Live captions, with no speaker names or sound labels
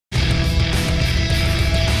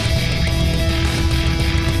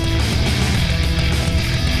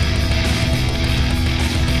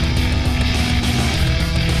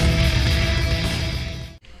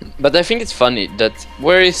But I think it's funny that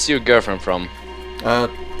where is your girlfriend from?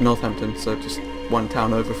 Northampton, so just one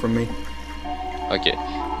town over from me. Okay,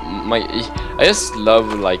 I just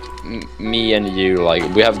love like me and you. Like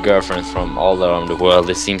we have girlfriends from all around the world.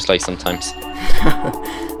 It seems like sometimes.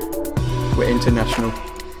 We're international.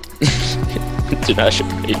 International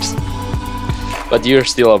babes. But you're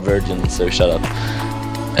still a virgin, so shut up.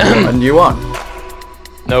 A new one?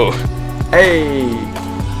 No. Hey!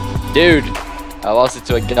 Dude, I lost it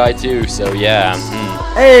to a guy too, so yeah.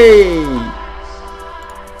 Hey!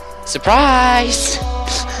 Surprise!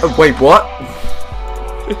 Wait, what?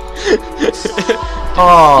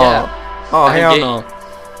 Oh, yeah. Oh, I'm hell gay. no.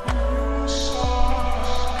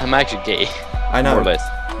 I'm actually gay. I know. More or less.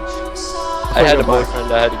 I had a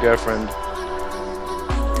boyfriend, I had a girlfriend.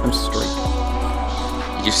 I'm straight.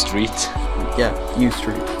 You street? Yeah, you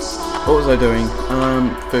street. What was I doing?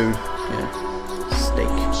 Food. Yeah. Steak.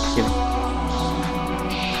 Give me.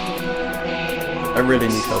 I really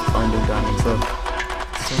need help finding diamonds though.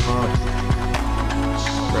 It's so hard.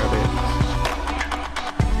 Grab it.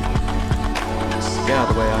 Get out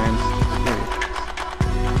of the way, I am.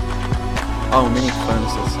 Oh, mini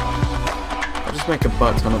furnaces. I'll just make a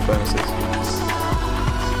butt ton of furnaces.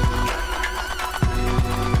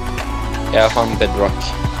 Yeah, I found bedrock.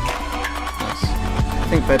 Nice. I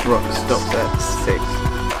think bedrock stops at 6.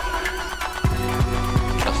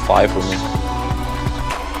 A 5 for me.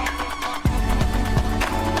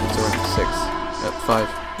 It's around 6. At 5.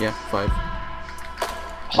 Yeah, 5.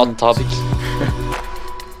 Hot topic.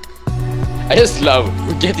 I just love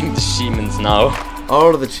getting the achievements now.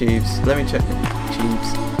 All of the Chiefs. Let me check the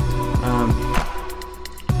Chiefs.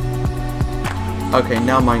 Okay,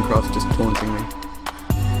 now Minecraft's just taunting me.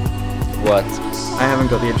 What? I haven't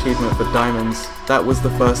got the achievement for diamonds. That was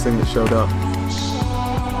the first thing that showed up.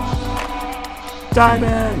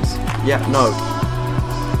 Diamonds! Yeah, no.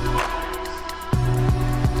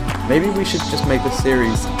 Maybe we should just make the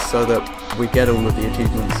series so that we get all of the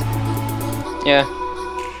achievements. Yeah.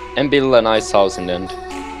 And build a nice house in the end.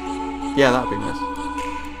 Yeah, that'd be nice.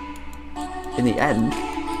 In the end?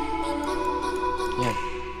 Yeah.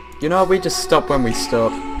 You know, we just stop when we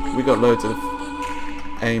stop. We got loads of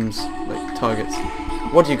aims, like targets.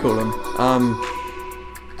 What do you call them?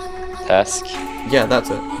 Task. Yeah, that's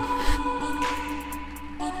it.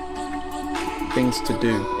 Things to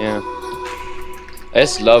do. Yeah. I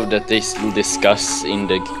just love that they still discuss in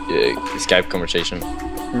the Skype conversation.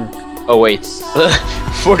 Oh wait,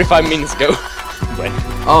 45 minutes ago. When?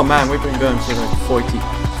 Oh man, we've been going for like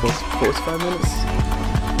 45 minutes?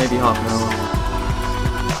 Maybe half an hour.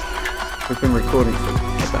 We've been recording for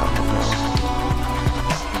about half an hour.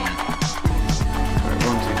 Alright,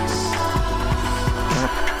 1,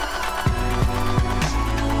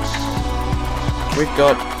 2, 3. We've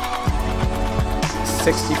got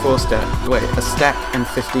 64 stack. Wait, a stack and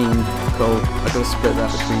 15 coal. I gotta split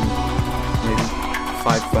that between maybe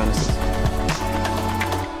 5 furnaces.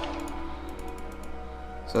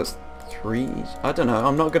 So that's 3. I don't know.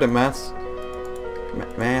 I'm not good at maths.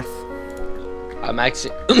 Math. I'm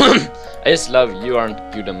actually. I just love you aren't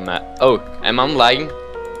good at math. Oh, am I lagging?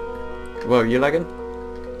 Whoa, you lagging?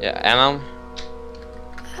 Yeah, am I?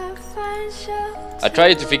 I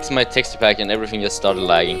tried to fix my texture pack and everything just started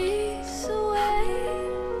lagging.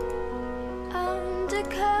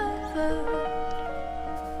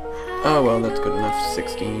 Oh well, that's good enough.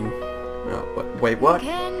 16. Oh, what? Wait, what?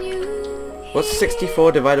 What's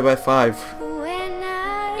 64 divided by 5?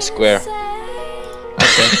 A square.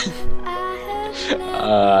 Okay.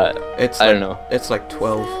 It's I like, don't know. It's like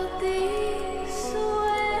 12.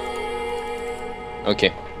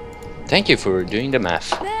 Okay. Thank you for doing the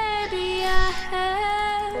math.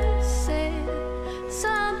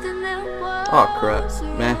 Oh crap.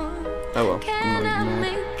 Meh. Oh well, I'm not even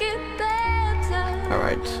mad.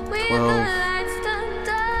 Alright. 12.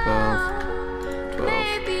 12.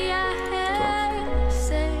 12.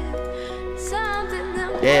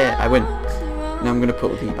 Yeah, I win. Now I'm gonna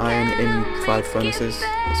put the iron in 5 furnaces.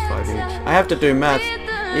 That's 5 each. I have to do math,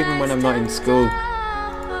 even when I'm not in school.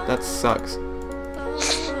 That sucks.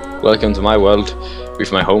 Welcome to my world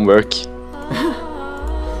with my homework.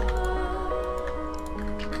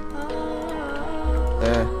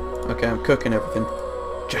 There. Okay, I'm cooking everything.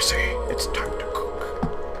 Jesse, it's time to cook.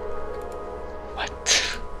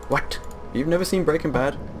 What? What? You've never seen Breaking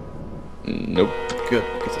Bad? Nope. Good,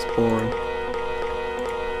 because it's boring.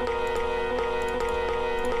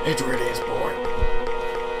 It really is boring.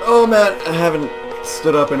 Oh man, I haven't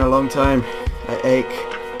stood up in a long time. I ache.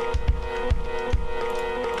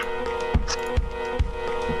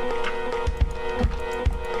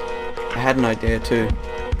 I had an idea too.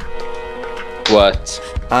 What?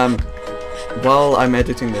 While I'm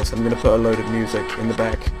editing this, I'm gonna put a load of music in the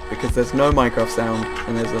back because there's no Minecraft sound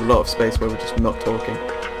and there's a lot of space where we're just not talking.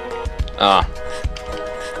 Ah.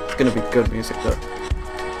 It's gonna be good music though.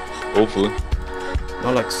 Hopefully.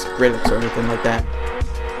 Not like Skrillex or anything like that.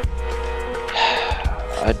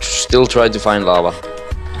 I'd still try to find lava.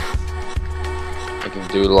 I can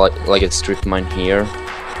do like a strip mine here.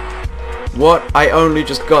 What? I only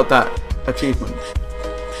just got that achievement.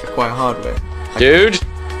 Acquire hardware. Dude!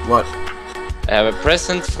 What? I have a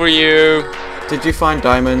present for you. Did you find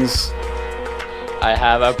diamonds? I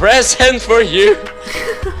have a present for you.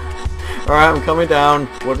 Alright, I'm coming down.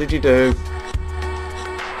 What did you do?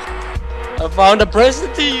 I found a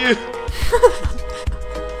present to you.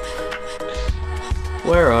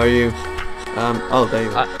 Where are you? Oh, there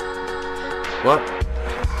you are. What?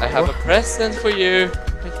 I have a present for you.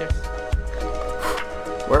 Right here.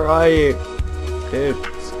 Where are you? Dude.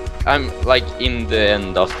 I'm like in the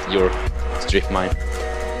end of your strip mine.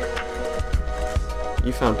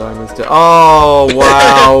 You found diamonds too. Oh,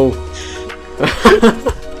 wow.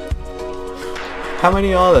 How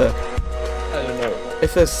many are there? I don't know.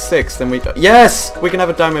 If there's 6, then we... Yes! We can have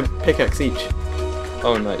a diamond pickaxe each.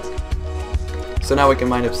 Oh, nice. So now we can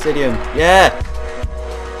mine obsidian. Yeah!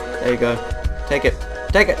 There you go. Take it.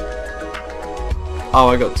 Take it! Oh,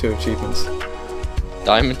 I got 2 achievements.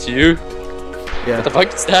 Diamond to you? Yeah. What the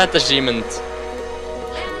fuck is that achievement?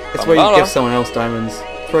 It's where you give someone else diamonds.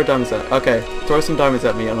 Throw diamonds at... Okay, throw some diamonds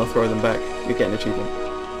at me and I'll throw them back. You get an achievement.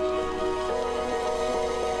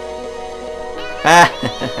 Ah!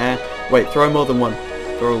 Wait, throw more than one.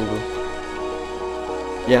 Throw all of them.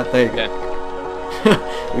 Yeah, there you go. Okay.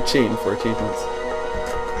 We're cheating for achievements.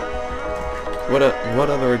 What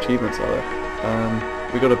other achievements are there?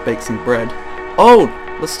 We gotta bake some bread. Oh!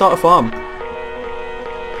 Let's start a farm.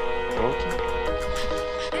 Okay.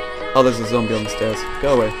 Oh, there's a zombie on the stairs.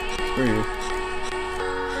 Go away. Screw you.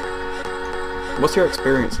 What's your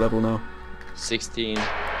experience level now? 16.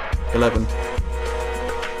 11.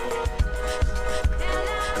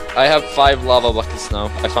 I have 5 lava buckets now.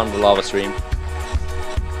 I found the lava stream.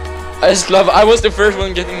 I just love. I was the first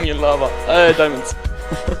one getting me lava. Diamonds.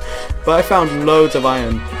 But I found loads of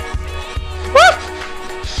iron.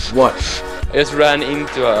 What? I just ran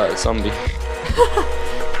into a zombie.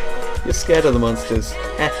 You're scared of the monsters.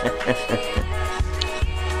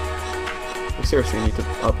 We seriously need to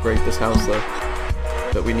upgrade this house though.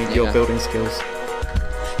 But we need your building skills.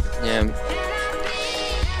 Yeah.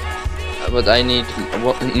 But I need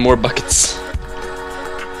more buckets.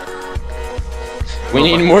 We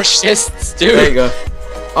need more chests too. There you go.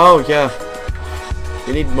 Oh yeah.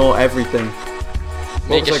 We need more everything. What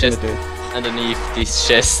Make a was I chest gonna do? underneath this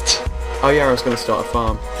chest. Oh yeah, I was gonna start a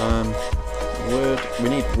farm. Wood. We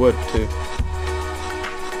need wood too.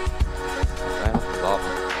 I have lava.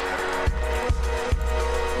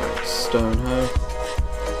 Right, stone hoe.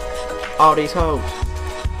 Oh, these hoes.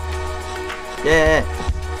 Yeah.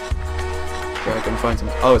 Right, I can find some.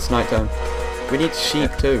 Oh, it's nighttime. We need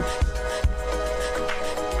sheep too.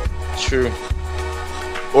 True.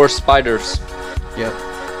 Or spiders. Yep.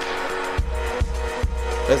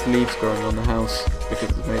 There's leaves growing on the house because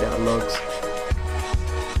it's made out of logs.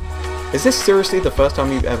 Is this seriously the first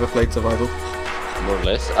time you've ever played survival? More or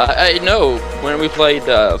less. I know when we played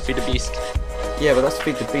Feed the Beast. Yeah, but that's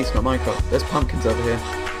Feed the Beast, not Minecraft. There's pumpkins over here.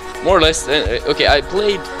 More or less. Okay, I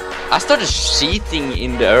started cheating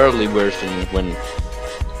in the early version when.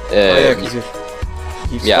 Oh yeah, because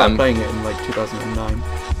you started playing it in like 2009.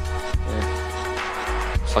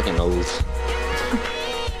 Fucking old.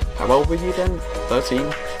 How old were you then?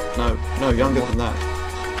 13? No, younger than that.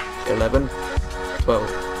 11? 12?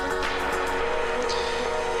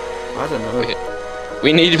 I don't know. Okay.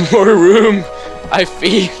 We need more room, I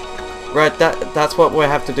feel. Right, that's what we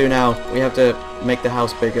have to do now. We have to make the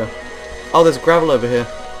house bigger. Oh, there's gravel over here.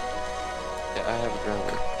 Yeah, I have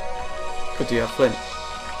gravel. But do you have flint?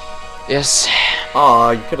 Yes.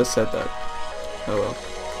 Oh, you could have said that. Oh well.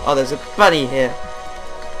 Oh, there's a bunny here.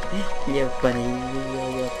 Yeah, bunny.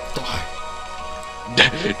 Die.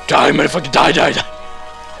 Die, motherfucker, die.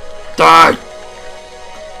 Die!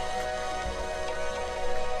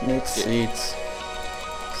 Need seeds.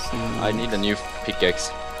 I need a new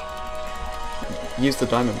pickaxe. Use the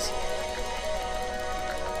diamonds.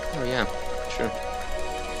 Oh yeah, true.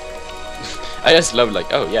 I just love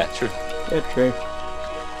like, oh yeah, true. Yeah, true.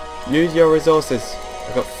 Use your resources.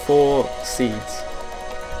 I got 4 seeds.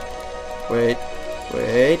 Wait.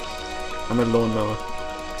 I'm a lawnmower.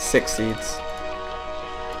 6 seeds.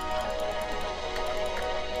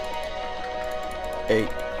 8.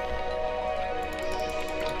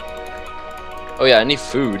 Oh yeah, I need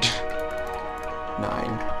food.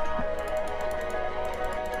 9.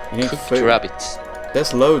 You need Cooked food. rabbits.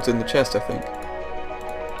 There's loads in the chest, I think.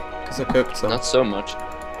 Because I cooked some. Not so much.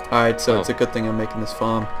 Alright, so it's a good thing I'm making this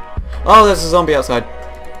farm. Oh, there's a zombie outside.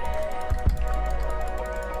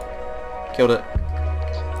 Killed it.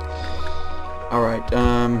 Alright,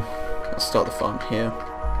 let's start the farm here.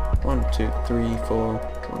 1, 2, 3, 4.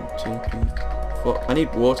 1, 2, 3, 4. I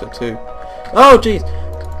need water too. Oh, jeez!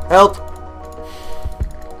 Help!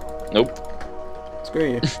 Nope.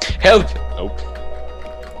 Screw you. Help! Nope.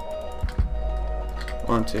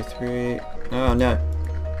 1, 2, 3. Oh, no.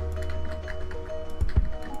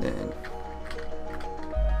 Then.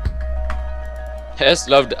 Yes,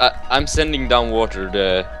 loved. I'm sending down water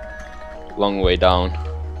the long way down.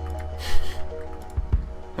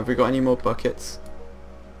 Have we got any more buckets?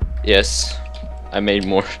 Yes, I made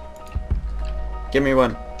more. Give me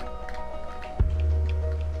one.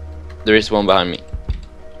 There is one behind me.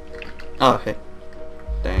 Oh, hey.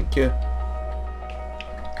 Thank you.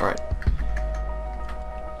 Alright.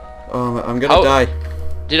 Oh, I'm gonna die.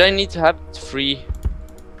 Did I need to have it free?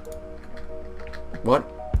 What?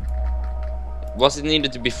 Was it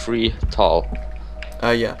needed to be free tall?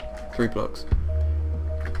 Yeah. 3 blocks.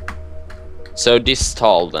 So this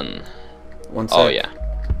tall then? One sec. Oh yeah.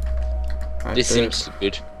 Right, This good. seems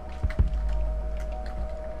good.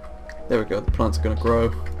 There we go. The plants are gonna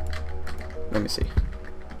grow. Let me see.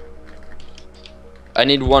 I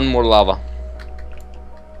need one more lava.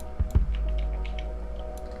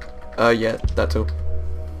 Yeah, that too.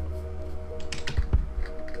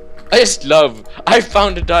 I just love. I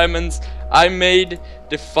found the diamonds. I made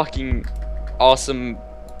the fucking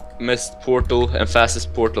awesomest portal and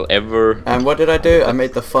fastest portal ever. And what did I do? I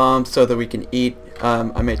made the farm so that we can eat.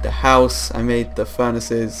 I made the house. I made the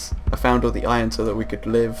furnaces. I found all the iron so that we could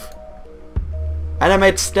live. And I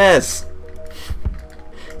made stairs.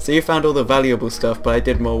 So you found all the valuable stuff, but I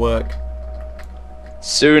did more work.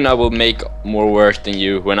 Soon I will make more work than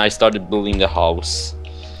you when I started building the house.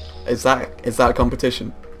 Is that a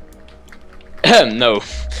competition? No.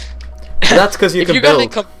 That's because you If can you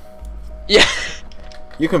build. Yeah.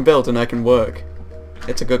 You can build and I can work.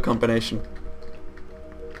 It's a good combination.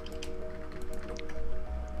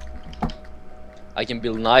 I can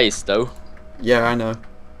build nice though. Yeah, I know.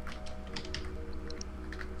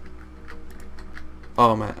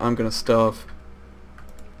 Oh man, I'm gonna starve.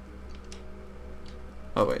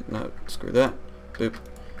 Oh wait, no, screw that. Boop.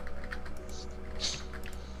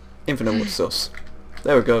 Infinite water source.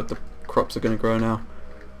 There we go, the crops are gonna grow now.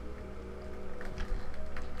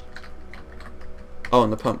 Oh,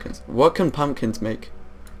 and the pumpkins. What can pumpkins make?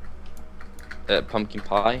 Pumpkin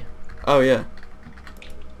pie. Oh yeah.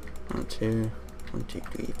 1, 2, 1, 2,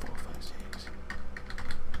 3, 4, 5, 6.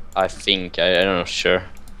 I think I'm not sure.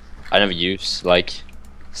 I never use like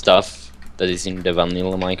stuff that is in the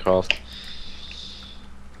vanilla Minecraft.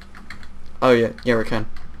 Oh yeah, yeah we can.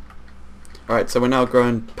 Alright, so we're now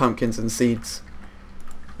growing pumpkins and seeds.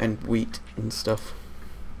 And wheat and stuff.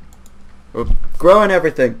 We're growing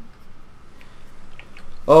everything.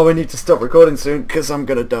 Oh, we need to stop recording soon because I'm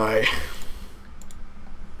gonna die.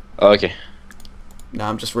 Okay. Nah,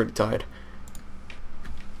 I'm just really tired.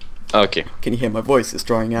 Okay. Can you hear my voice? It's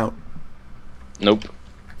drying out. Nope.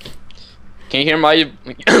 Can you hear my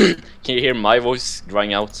Can you hear my voice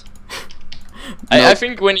drying out? No. I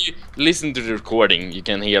think when you listen to the recording, you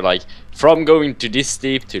can hear like from going to this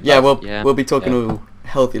deep to Yeah, that. we'll be talking all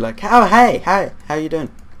healthy, like, oh hey, how you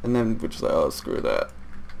doing? And then we're just like, oh screw that.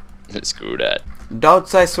 Screw that. Don't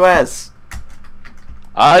say swears.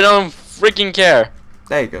 I don't freaking care.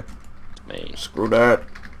 There you go. Man. Screw that.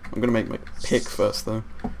 I'm gonna make my pick first though.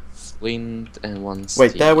 Flint and one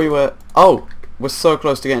Wait, steel. there we were. Oh, we're so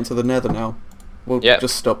close to getting to the nether now. We'll Yeah,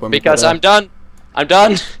 just stop when because we get I'm done. I'm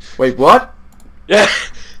done. Wait, what? Yeah.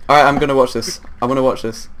 Alright, I'm gonna watch this. I wanna watch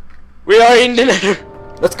this. We are in the nether.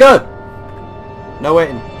 Let's go! No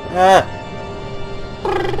waiting. Ah.